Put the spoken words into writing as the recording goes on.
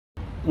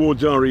War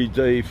Diary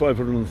Day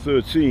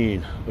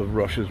 513 of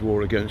Russia's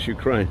war against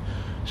Ukraine.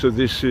 So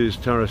this is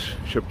Taras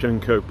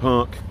Shevchenko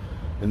Park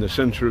in the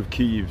centre of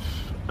Kyiv,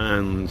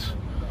 and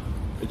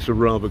it's a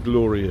rather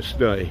glorious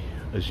day,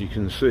 as you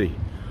can see.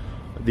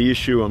 The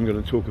issue I'm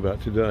going to talk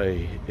about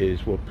today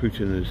is what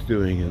Putin is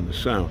doing in the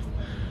south.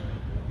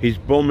 He's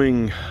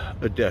bombing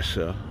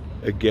Odessa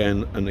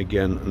again and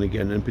again and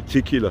again. In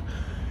particular,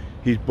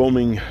 he's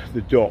bombing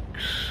the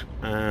docks,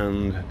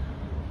 and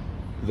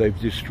they've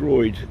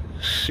destroyed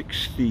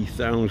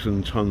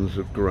 60,000 tons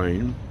of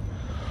grain,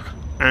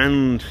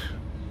 and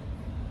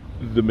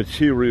the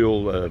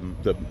material,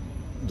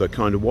 the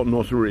kind of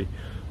whatnottery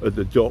at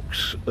the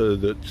docks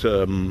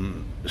that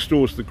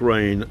stores the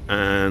grain,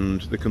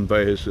 and the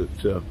conveyors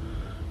that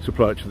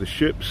supply it to the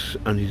ships.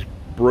 And he's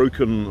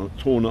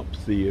torn up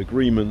the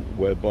agreement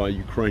whereby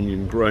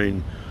Ukrainian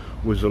grain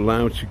was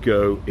allowed to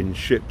go in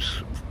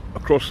ships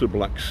across the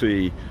Black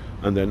Sea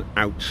and then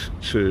out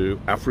to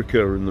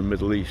Africa and the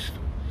Middle East.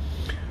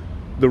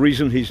 The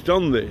reason he's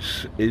done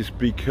this is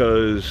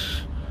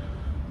because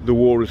the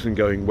war isn't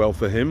going well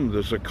for him.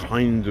 There's a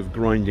kind of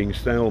grinding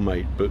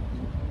stalemate, but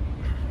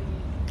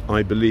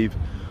I believe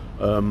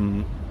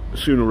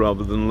sooner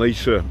rather than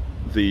later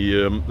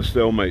the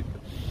stalemate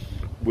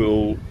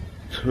will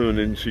turn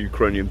into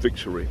Ukrainian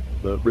victory.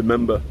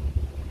 Remember,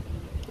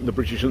 the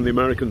British and the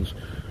Americans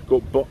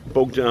got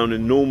bogged down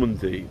in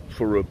Normandy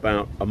for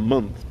about a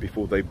month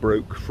before they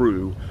broke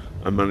through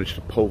and managed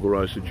to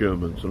pulverize the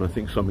Germans, and I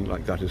think something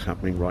like that is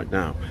happening right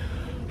now.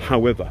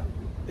 However,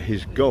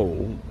 his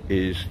goal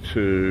is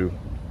the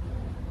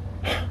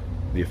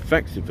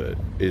effect of it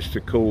is to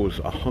cause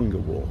a hunger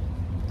war,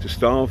 to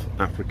starve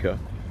Africa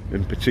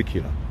in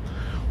particular.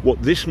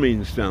 What this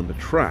means down the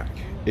track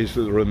is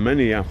that there are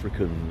many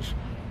Africans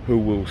who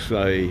will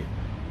say,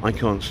 I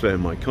can't stay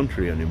in my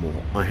country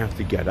anymore, I have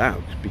to get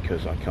out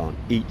because I can't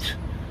eat.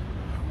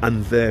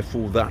 And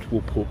therefore that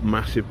will put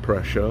massive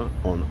pressure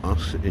on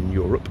us in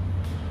Europe,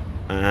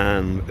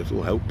 and it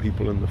will help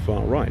people in the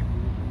far right,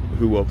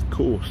 who of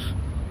course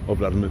are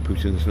Vladimir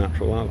Putin's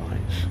natural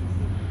allies.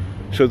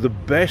 So the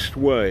best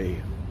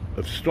way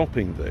of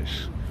stopping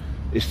this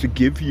is to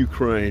give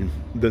Ukraine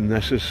the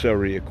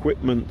necessary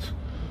equipment,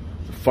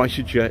 the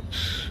fighter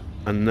jets,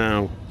 and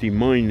now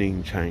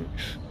demining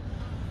tanks,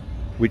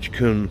 which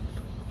can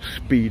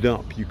speed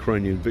up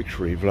Ukrainian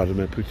victory.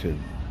 Vladimir Putin,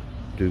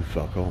 do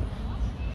fuck off.